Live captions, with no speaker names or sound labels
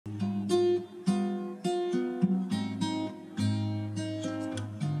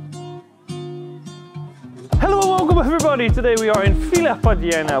everybody, today we are in Peakz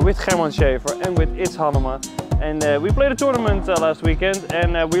Padel with Schafer and with Hanema. And we played a tournament last weekend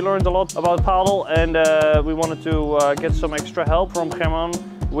and we learned a lot about paddle, and we wanted to get some extra help from German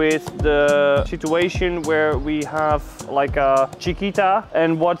with the situation where we have like a chiquita.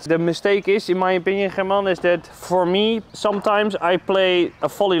 And what the mistake is, in my opinion, German, is that for me, sometimes I play a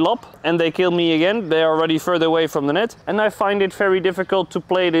volley lob and they kill me again. They are already further away from the net. And I find it very difficult to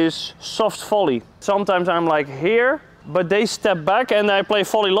play this soft volley. Sometimes I'm like here, but they step back and I play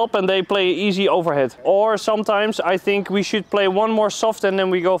volley lob and they play easy overhead. Or sometimes I think we should play one more soft and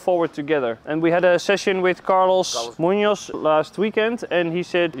then we go forward together. And we had a session with Carlos Munoz last weekend, and he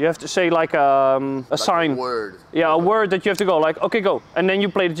said you have to say like a sign. A word. Yeah, a word that you have to go like, okay, go. And then you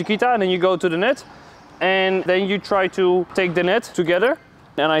play the chiquita and then you go to the net. And then you try to take the net together.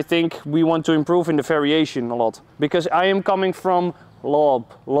 And I think we want to improve in the variation a lot. Because I am coming from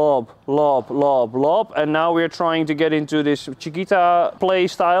lob, lob, lob, lob, lob, and now we're trying to get into this chiquita play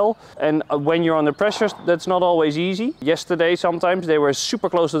style. And when you're under pressure, that's not always easy. Yesterday, sometimes they were super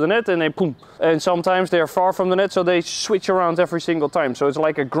close to the net and they boom. And sometimes they're far from the net, so they switch around every single time. So it's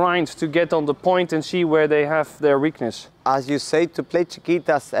like a grind to get on the point and see where they have their weakness. As you say, to play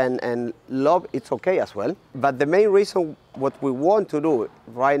chiquitas and lob, it's okay as well. But the main reason what we want to do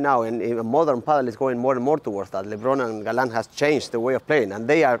right now in modern paddle is going more and more towards that. LeBron and Galan has changed the way of playing, and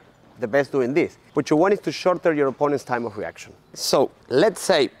they are the best doing this. What you want is to shorten your opponent's time of reaction. So let's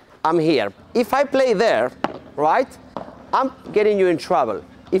say I'm here. If I play there, right, I'm getting you in trouble.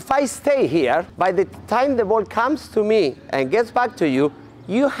 If I stay here, by the time the ball comes to me and gets back to you,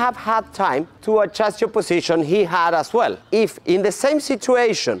 you have had time to adjust your position. He had as well. If in the same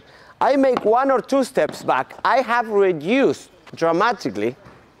situation, I make 1 or 2 steps back, I have reduced dramatically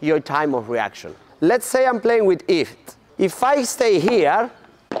your time of reaction. Let's say I'm playing with if. If I stay here,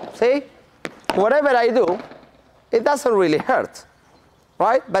 see, whatever I do, it doesn't really hurt,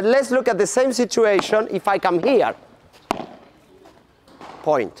 right? But let's look at the same situation if I come here.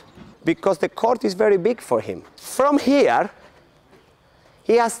 Point. Because the court is very big for him. From here,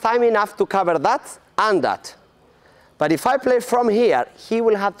 he has time enough to cover that and that. But if I play from here, he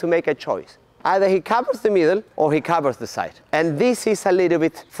will have to make a choice. Either he covers the middle or he covers the side. And this is a little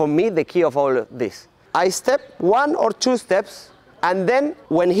bit, for me, the key of all of this. I step 1 or 2 steps, and then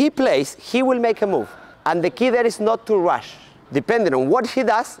when he plays, he will make a move. And the key there is not to rush. Depending on what he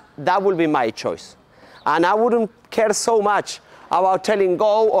does, that will be my choice. And I wouldn't care so much about telling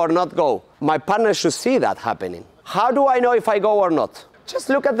go or not go. My partner should see that happening. How do I know if I go or not? Just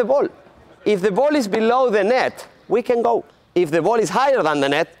look at the ball. If the ball is below the net, we can go. If the ball is higher than the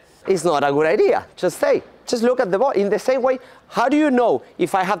net, it's not a good idea. Just stay. Just look at the ball. In the same way, how do you know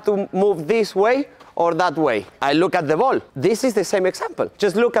if I have to move this way or that way? I look at the ball. This is the same example.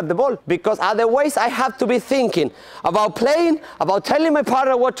 Just look at the ball. Because otherwise, I have to be thinking about playing, about telling my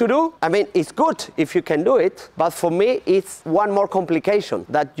partner what to do. I mean, it's good if you can do it, but for me, it's one more complication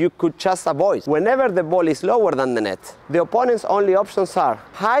that you could just avoid. Whenever the ball is lower than the net, the opponent's only options are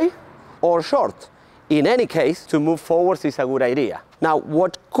high or short. In any case, to move forwards is a good idea. Now,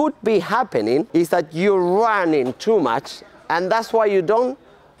 what could be happening is that you're running too much, and that's why you don't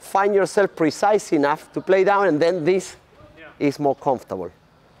find yourself precise enough to play down, and then this is more comfortable.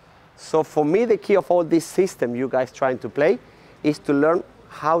 So for me, the key of all this system you guys trying to play is to learn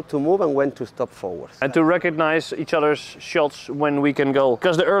how to move and when to stop forwards. And to recognize each other's shots when we can go.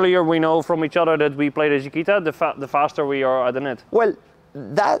 Because the earlier we know from each other that we play the chiquita, the faster we are at the net. Well,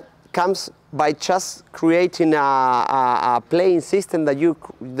 that comes by just creating a playing system that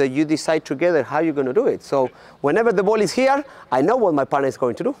you decide together how you're going to do it. So whenever the ball is here, I know what my partner is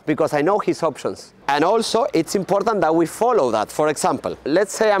going to do because I know his options. And also, it's important that we follow that. For example,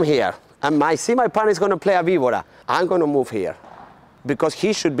 let's say I'm here and I see my partner is going to play a víbora. I'm going to move here because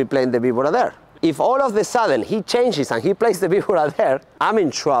he should be playing the víbora there. If all of a sudden he changes and he plays the víbora there, I'm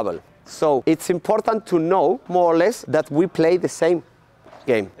in trouble. So it's important to know more or less that we play the same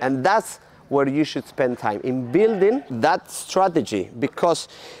game, and that's where you should spend time in building that strategy, because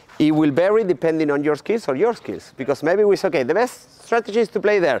it will vary depending on your skills or your skills. Because maybe we say, okay, the best strategy is to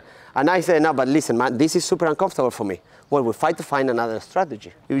play there, and I say, no, but listen, man, this is super uncomfortable for me. Well, we fight to find another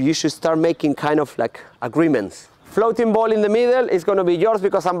strategy. You should start making kind of like agreements. Floating ball in the middle is going to be yours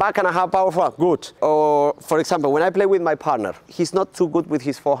because I'm back and I have power forehand. Good. Or, for example, when I play with my partner, he's not too good with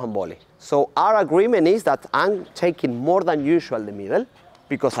his forehand volley. So our agreement is that I'm taking more than usual the middle,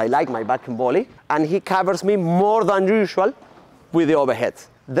 because I like my backhand volley, and he covers me more than usual with the overhead.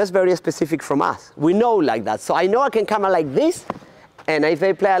 That's very specific from us. We know like that. So I know I can come like this, and if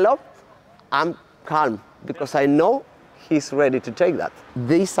they play a lob, I'm calm, because I know he's ready to take that.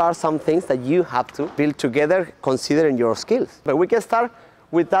 These are some things that you have to build together considering your skills. But we can start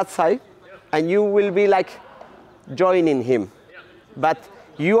with that side, and you will be like joining him. But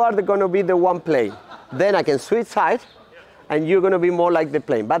you are going to be the one playing. Then I can switch side, and you're going to be more like the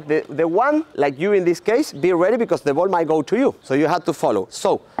playing. But the one, like you in this case, be ready because the ball might go to you. So you have to follow.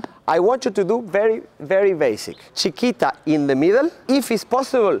 So I want you to do very, very basic. Chiquita in the middle, if it's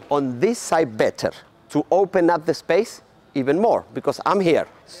possible on this side better, to open up the space even more, because I'm here.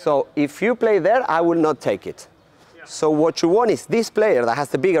 So if you play there, I will not take it. So what you want is this player that has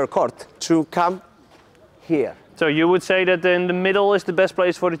the bigger court to come here. So you would say that in the middle is the best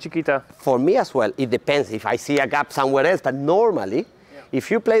place for the Chiquita? For me as well, it depends if I see a gap somewhere else, but normally,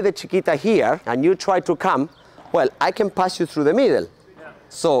 if you play the Chiquita here and you try to come, well, I can pass you through the middle.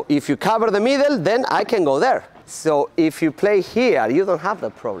 So if you cover the middle, then I can go there. So if you play here, you don't have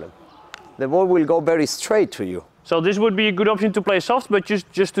that problem. The ball will go very straight to you. So this would be a good option to play soft, but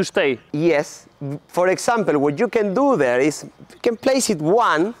just to stay? Yes. For example, what you can do there is you can place it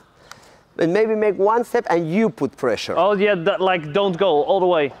one, and maybe make one step and you put pressure. Oh yeah, like don't go all the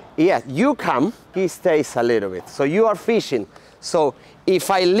way. Yeah, you come, he stays a little bit. So you are fishing. So if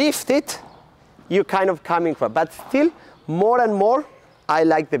I lift it, you're kind of coming from. But still, more and more, I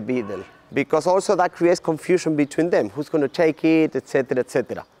like the middle. Because also that creates confusion between them. Who's going to take it, etc.,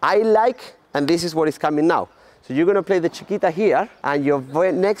 etc. I like, and this is what is coming now. So you're going to play the Chiquita here, and your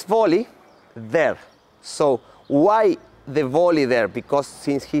next volley there. So why the volley there? Because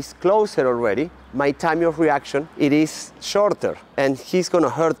since he's closer already, my time of reaction, it is shorter, and he's going to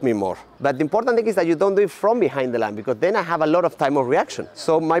hurt me more. But the important thing is that you don't do it from behind the line, because then I have a lot of time of reaction.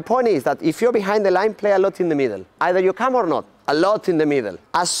 So my point is that if you're behind the line, play a lot in the middle. Either you come or not, a lot in the middle.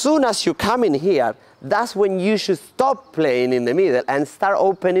 As soon as you come in here, that's when you should stop playing in the middle and start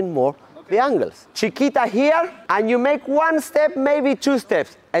opening more the angles. Chiquita here, and you make one step, maybe two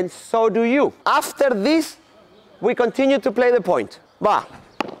steps, and so do you. After this, we continue to play the point. Va.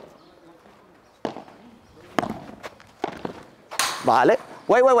 Vale.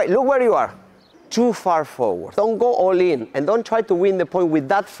 Wait, look where you are. Too far forward. Don't go all in, and don't try to win the point with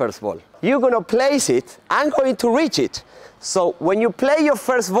that first ball. You're gonna place it, I'm going to reach it. So when you play your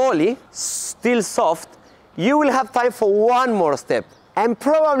first volley, still soft, you will have time for one more step. And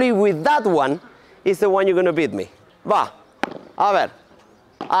probably with that one is the one you're gonna beat me. Va. A ver.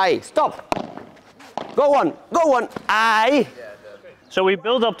 Ahí. Stop. Go on. Ahí. So we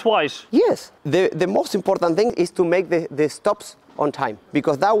build up twice? Yes. The most important thing is to make the stops on time.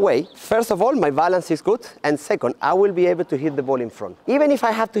 Because that way, first of all, my balance is good. And second, I will be able to hit the ball in front. Even if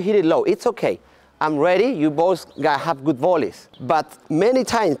I have to hit it low, it's okay. I'm ready, you both have good volleys. But many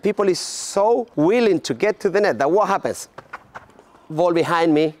times, people is so willing to get to the net that what happens? Ball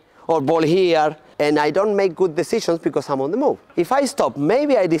behind me, or ball here, and I don't make good decisions because I'm on the move. If I stop,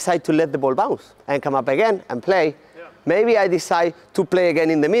 maybe I decide to let the ball bounce and come up again and play. Yeah. Maybe I decide to play again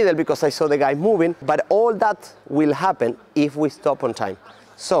in the middle because I saw the guy moving, but all that will happen if we stop on time.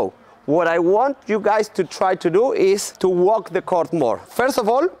 So, what I want you guys to try to do is to walk the court more. First of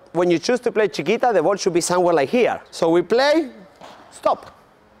all, when you choose to play Chiquita, the ball should be somewhere like here. So we play, stop,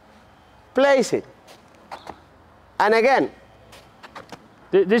 place it, and again.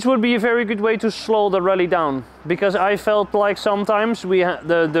 This would be a very good way to slow the rally down, because I felt like sometimes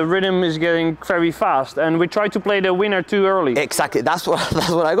the rhythm is getting very fast and we try to play the winner too early. Exactly, that's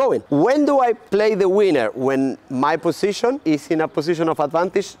what I go in. When do I play the winner? When my position is in a position of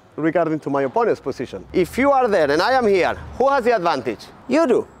advantage regarding to my opponent's position. If you are there and I am here, who has the advantage? You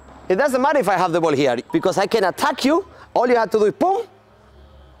do. It doesn't matter if I have the ball here, because I can attack you, all you have to do is boom,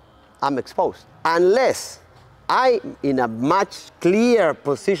 I'm exposed. Unless I'm in a much clearer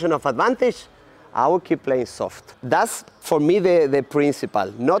position of advantage, I will keep playing soft. That's, for me, the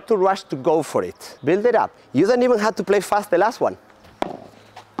principle. Not to rush to go for it. Build it up. You don't even have to play fast the last one.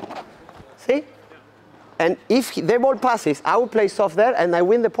 See? And if the ball passes, I will play soft there and I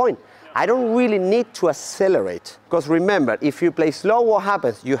win the point. I don't really need to accelerate. Because remember, if you play slow, what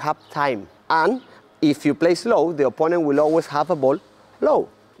happens? You have time. And if you play slow, the opponent will always have a ball low.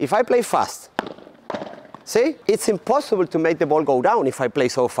 If I play fast, see, it's impossible to make the ball go down if I play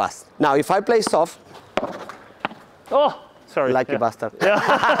so fast. Now, if I play soft, oh, sorry. Lucky bastard.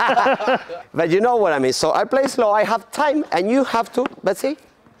 Yeah. But you know what I mean. So I play slow, I have time, and you have to, but see?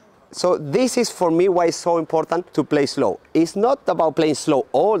 So this is for me why it's so important to play slow. It's not about playing slow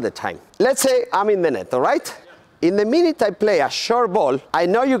all the time. Let's say I'm in the net, all right? In the minute I play a short ball, I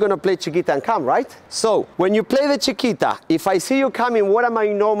know you're gonna play Chiquita and come, right? So when you play the Chiquita, if I see you coming, what am I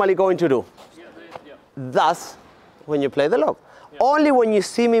normally going to do? That's when you play the lob. Yeah. Only when you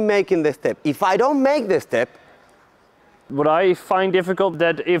see me making the step. If I don't make the step, What I find difficult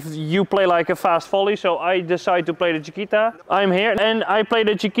that if you play like a fast volley, so I decide to play the Chiquita, I'm here and I play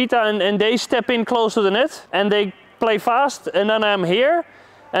the Chiquita and they step in close to the net and they play fast and then I'm here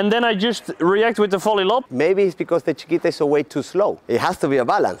and then I just react with the volley lob. Maybe it's because the Chiquita is way too slow. It has to be a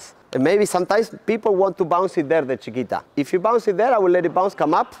balance. And maybe sometimes people want to bounce it there, the Chiquita. If you bounce it there, I will let it bounce,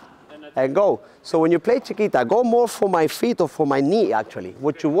 come up and go. So when you play Chiquita, go more for my feet or for my knee actually.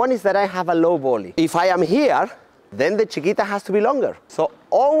 What you want is that I have a low volley. If I am here, then the Chiquita has to be longer. So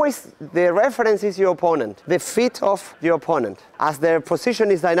always the reference is your opponent, the feet of your opponent. As their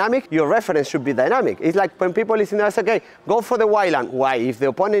position is dynamic, your reference should be dynamic. It's like when people listen to us, okay, go for the wide line. Why? If the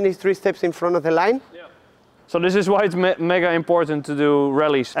opponent is 3 steps in front of the line? Yeah. So this is why it's mega important to do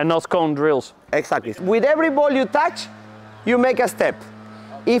rallies and not cone drills. Exactly. With every ball you touch, you make a step.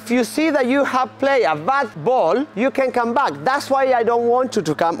 If you see that you have played a bad ball, you can come back. That's why I don't want you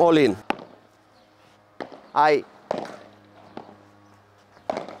to come all in.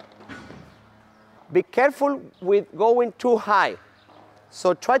 Be careful with going too high.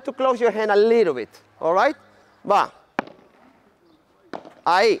 So try to close your hand a little bit, all right? Va.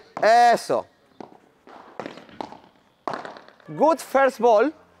 Ahí, eso. Good first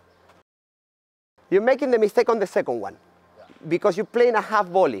ball. You're making the mistake on the second one because you're playing a half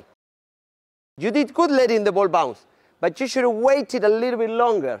volley. You did good letting the ball bounce, but you should have waited a little bit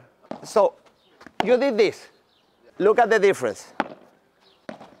longer. So you did this. Look at the difference.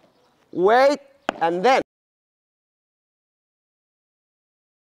 Wait. And then,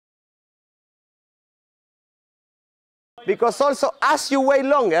 because also as you wait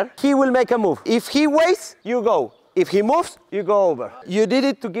longer, he will make a move. If he waits, you go. If he moves, you go over. You did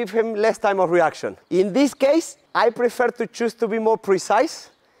it to give him less time of reaction. In this case, I prefer to choose to be more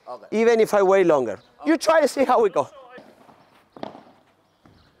precise, even if I wait longer. You try to see how we go.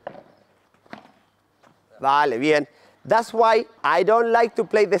 Vale, bien. That's why I don't like to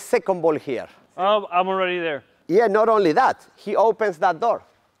play the second ball here. Oh, I'm already there. Yeah, not only that, he opens that door.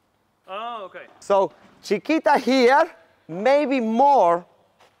 Oh, okay. So Chiquita here, maybe more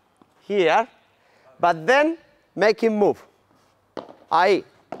here, but then make him move. Ahí.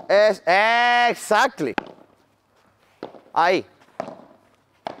 Exactly. Ahí.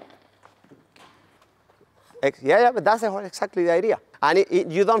 Yeah, but that's exactly the idea. And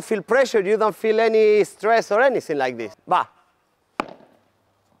you don't feel pressure, you don't feel any stress or anything like this. Va.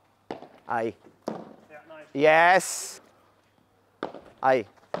 Ahí. Yeah, nice. Yes. Ahí.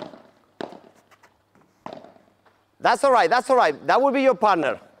 That's all right, that's all right. That will be your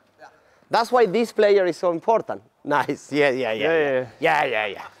partner. Yeah. That's why this player is so important. Nice. Yeah.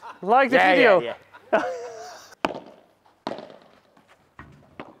 Like the video. Yeah.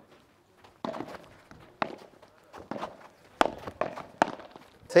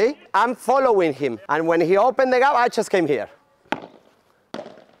 See? I'm following him. And when he opened the gap, I just came here.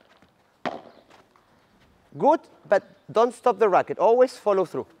 Good, but don't stop the racket. Always follow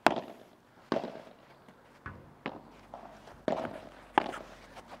through.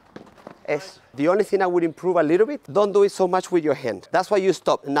 The only thing I would improve a little bit, don't do it so much with your hand. That's why you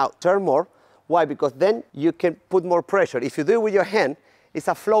stop. Now, turn more. Why? Because then you can put more pressure. If you do it with your hand, it's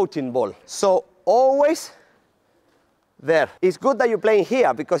a floating ball. So always there. It's good that you're playing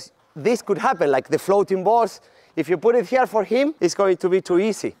here because this could happen, like the floating balls. If you put it here for him, it's going to be too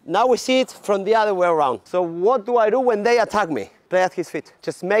easy. Now we see it from the other way around. So what do I do when they attack me? Play at his feet.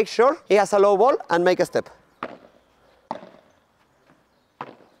 Just make sure he has a low ball and make a step.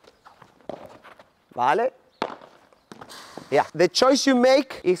 Vale? Yeah, the choice you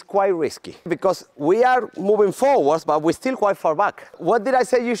make is quite risky because we are moving forwards, but we're still quite far back. What did I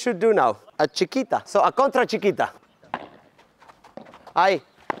say you should do now? A Chiquita. So a contra Chiquita. Ahí.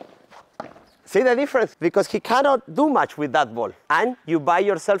 See the difference? Because he cannot do much with that ball. And you buy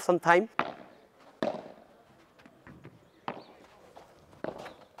yourself some time.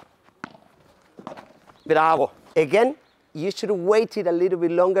 Bravo. Again, you should wait it a little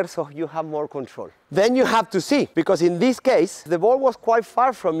bit longer so you have more control. Then you have to see, because in this case, the ball was quite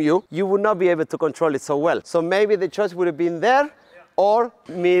far from you, you would not be able to control it so well. So maybe the choice would have been there or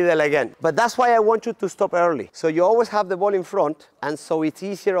middle again. But that's why I want you to stop early. So you always have the ball in front, and so it's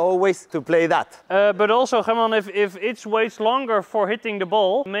easier always to play that. But also, German, if it waits longer for hitting the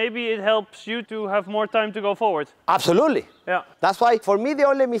ball, maybe it helps you to have more time to go forward. Absolutely. Yeah. That's why, for me, the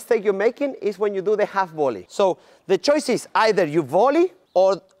only mistake you're making is when you do the half volley. So the choice is either you volley,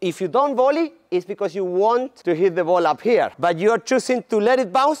 or if you don't volley, it's because you want to hit the ball up here. But you're choosing to let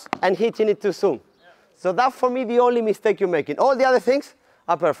it bounce and hitting it too soon. So that's, for me, the only mistake you're making. All the other things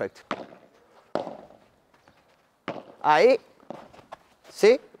are perfect. Ahí.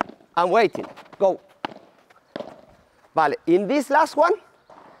 See? I'm waiting. Go. Vale, in this last one,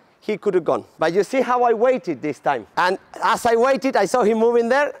 he could have gone. But you see how I waited this time. And as I waited, I saw him moving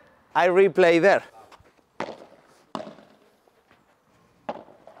there, I replay there.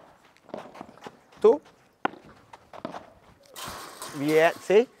 Two. Yeah,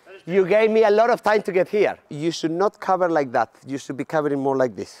 see? You gave me a lot of time to get here. You should not cover like that. You should be covering more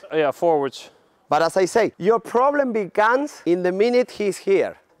like this. Yeah, forwards. But as I say, your problem begins in the minute he's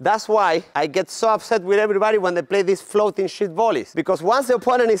here. That's why I get so upset with everybody when they play these floating shit volleys. Because once the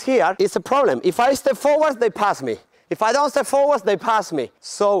opponent is here, it's a problem. If I step forwards, they pass me. If I don't step forwards, they pass me.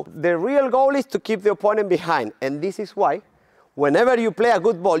 So the real goal is to keep the opponent behind. And this is why, whenever you play a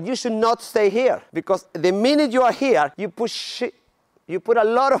good ball, you should not stay here. Because the minute you are here, you put a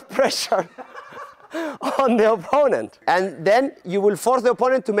lot of pressure on the opponent. And then you will force the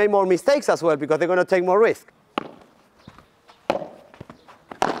opponent to make more mistakes as well, because they're going to take more risk.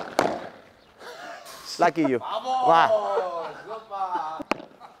 Lucky you. Wow.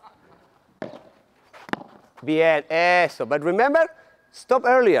 Bien, eso. But remember, stop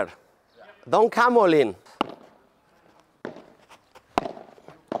earlier. Don't come all in.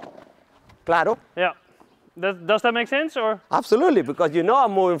 Claro. Yeah. Does that make sense, or? Absolutely, because you know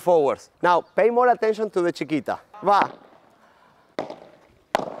I'm moving forwards. Now, pay more attention to the chiquita. Va.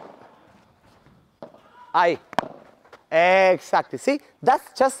 Ahí. Exactly. See,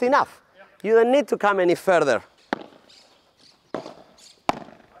 that's just enough. You don't need to come any further.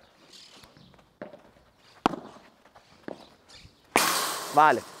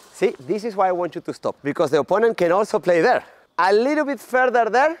 Vale. See, this is why I want you to stop, because the opponent can also play there. A little bit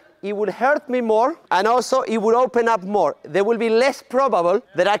further there, it would hurt me more, and also it would open up more. There will be less probable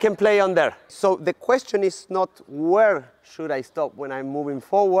that I can play on there. So the question is not where should I stop when I'm moving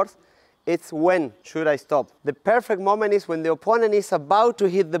forward, it's when should I stop. The perfect moment is when the opponent is about to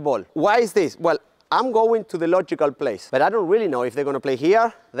hit the ball. Why is this? Well, I'm going to the logical place, but I don't really know if they're going to play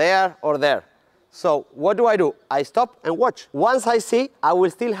here, there, or there. So what do? I stop and watch. Once I see, I will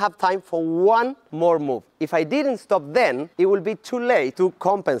still have time for one more move. If I didn't stop then, it will be too late to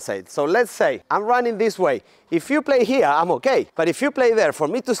compensate. So let's say I'm running this way. If you play here, I'm okay. But if you play there, for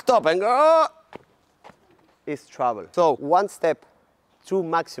me to stop and go, it's trouble. So one step, two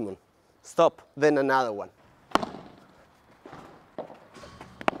maximum. Stop, then another one.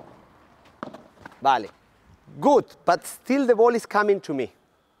 Vale. Good, but still the ball is coming to me.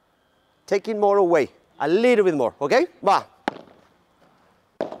 Taking more away, a little bit more, okay? Va.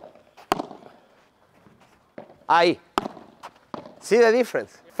 Ahí. See the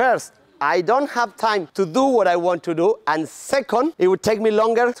difference? First, I don't have time to do what I want to do, and second, it would take me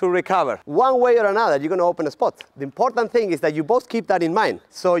longer to recover. One way or another, you're going to open a spot. The important thing is that you both keep that in mind.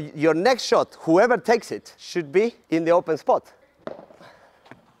 So your next shot, whoever takes it, should be in the open spot.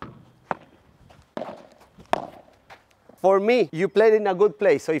 For me, you played in a good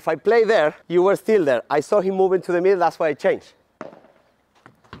place, so if I play there, you were still there. I saw him moving to the middle, that's why I changed.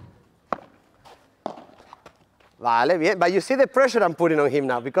 Vale, bien. But you see the pressure I'm putting on him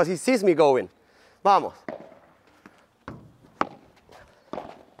now, because he sees me going. Vamos.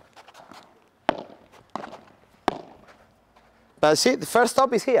 But see, the first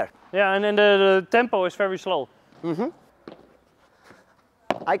stop is here. Yeah, and then the tempo is very slow. Mm-hmm.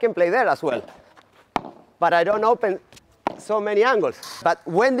 I can play there as well, but I don't open so many angles. But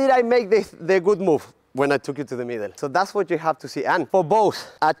when did I make the good move? When I took it to the middle. So that's what you have to see. And for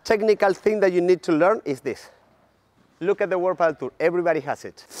both, a technical thing that you need to learn is this. Look at the World Padel Tour, everybody has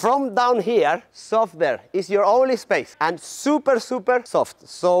it. From down here, soft there, is your only space, and super, super soft.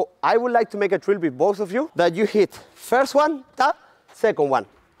 So I would like to make a drill with both of you, that you hit first one, tap, second one,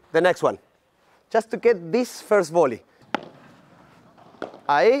 the next one. Just to get this first volley.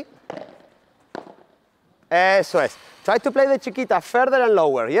 Ahí. Eso es. Try to play the chiquita further and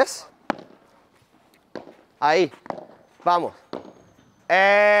lower, yes? Ahí. Vamos.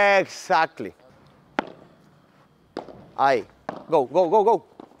 Exactly. Ahí. Go, go, go, go.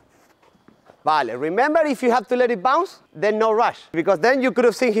 Vale. Remember, if you have to let it bounce, then no rush. Because then you could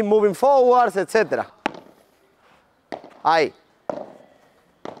have seen him moving forwards, etc. Ahí.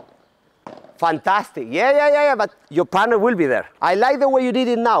 Fantastic. Yeah. But your partner will be there. I like the way you did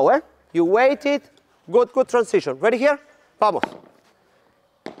it now, eh? You waited. Good transition. Ready here? Vamos.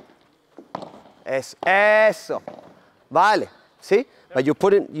 Eso. Vale. See? Yep.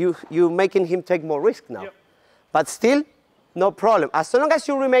 But you making him take more risk now. Yep. But still, no problem. As long as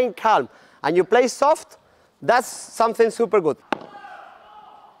you remain calm and you play soft, that's something super good.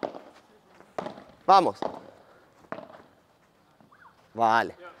 Vamos. Vale.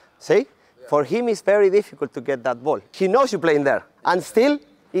 Yeah. See? Yeah. For him, it's very difficult to get that ball. He knows you're playing there. And still,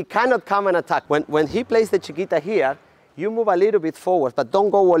 he cannot come and attack. When he plays the chiquita here, You move a little bit forward, but don't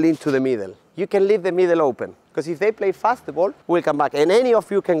go all into the middle. You can leave the middle open. Because if they play fast, the ball will come back. And any of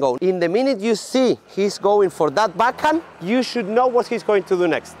you can go. In the minute you see he's going for that backhand, you should know what he's going to do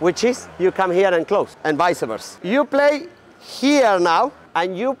next, which is you come here and close, and vice versa. You play here now,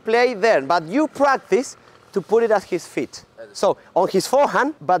 and you play there, but you practice to put it at his feet. So on his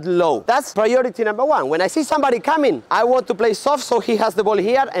forehand, but low. That's priority number one. When I see somebody coming, I want to play soft so he has the ball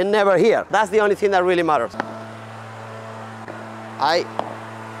here and never here. That's the only thing that really matters.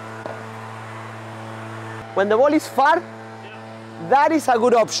 When the ball is far, that is a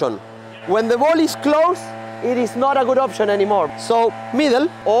good option. When the ball is close, it is not a good option anymore. So middle,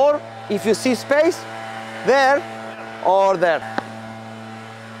 or if you see space, there or there.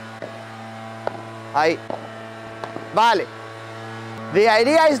 Vale. The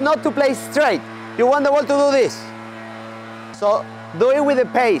idea is not to play straight. You want the ball to do this. So do it with the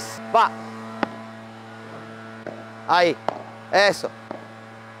pace. Va. Ahí. Eso.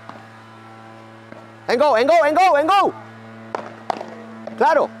 And go, and go, and go, and go.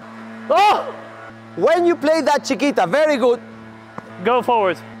 Claro. Oh! When you play that chiquita, very good. Go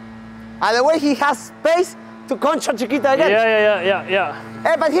forward. And the way he has space to contra chiquita again. Yeah.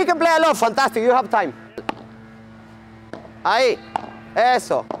 Hey, but he can play a lot. Fantastic. You have time. Ahí.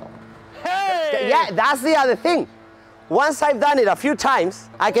 Eso. Hey! Yeah, that's the other thing. Once I've done it a few times,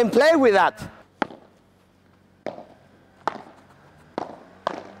 I can play with that.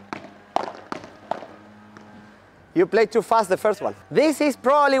 You play too fast the first one. This is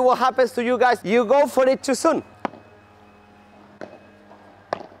probably what happens to you guys. You go for it too soon.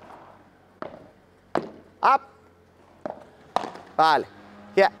 Up. Vale.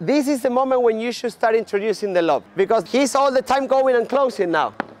 Yeah, this is the moment when you should start introducing the lob, because he's all the time going and closing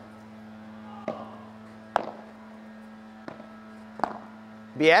now.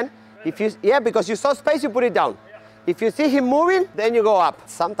 Bien. Because you saw space, you put it down. If you see him moving, then you go up.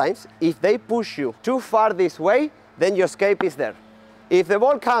 Sometimes, if they push you too far this way, then your escape is there. If the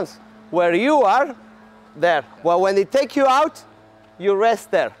ball comes where you are, there. Well, when they take you out, you rest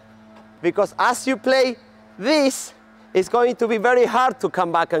there. Because as you play this, it's going to be very hard to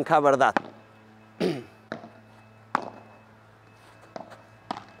come back and cover that.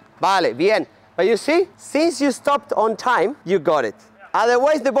 Vale, bien. But you see, since you stopped on time, you got it.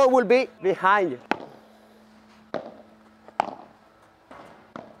 Otherwise, the ball will be behind you.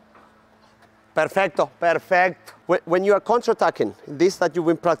 Perfecto, perfecto. When you are counter-attacking, this that you've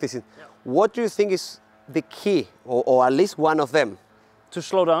been practicing, what do you think is the key, or at least one of them? To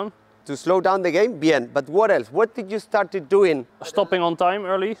slow down. To slow down the game? Bien. But what else? What did you start doing? Stopping on time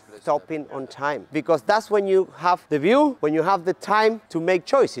early. Stopping on time. Because that's when you have the view, when you have the time to make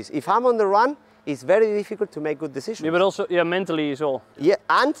choices. If I'm on the run, it's very difficult to make good decisions. Yeah, but also, mentally as well. Yeah,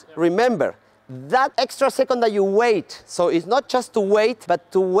 and remember, that extra second that you wait, so it's not just to wait,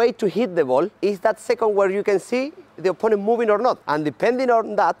 but to wait to hit the ball, is that second where you can see the opponent moving or not. And depending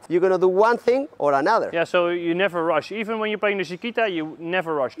on that, you're going to do one thing or another. Yeah, so you never rush. Even when you're playing the Chiquita, you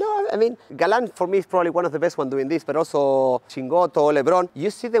never rush. No, I mean, Galan for me is probably one of the best ones doing this, but also Chingoto, Lebron.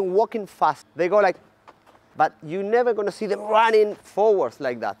 You see them walking fast. They go like, but you're never going to see them running forwards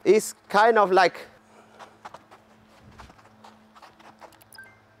like that. It's kind of like,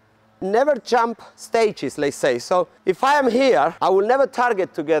 never jump stages, let's say. So if I am here, I will never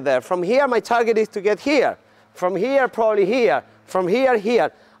target to get there. From here, my target is to get here. From here, probably here. From here,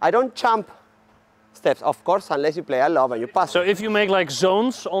 here. I don't jump steps, of course, unless you play a lob and you pass. So if you make like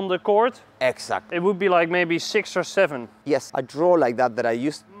zones on the court, exactly, it would be like maybe 6 or 7. Yes, I draw like that I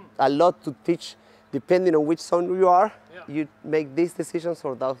use a lot to teach, depending on which zone you are. You make these decisions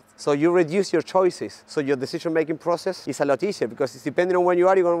or that. So you reduce your choices. So your decision-making process is a lot easier, because it's depending on where you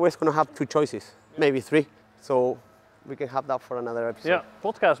are, you're always going to have 2 choices, maybe 3. So we can have that for another episode. Yeah,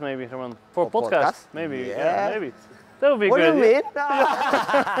 podcast maybe, Herman. For podcast, maybe. Yeah. Maybe. That would be what good. What do you mean?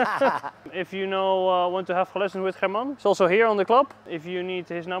 If you want to have lessons with Herman, he's also here on the club. If you need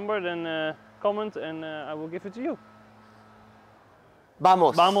his number, then comment and I will give it to you.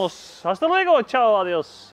 Vamos. Vamos. Hasta luego. Ciao. Adios.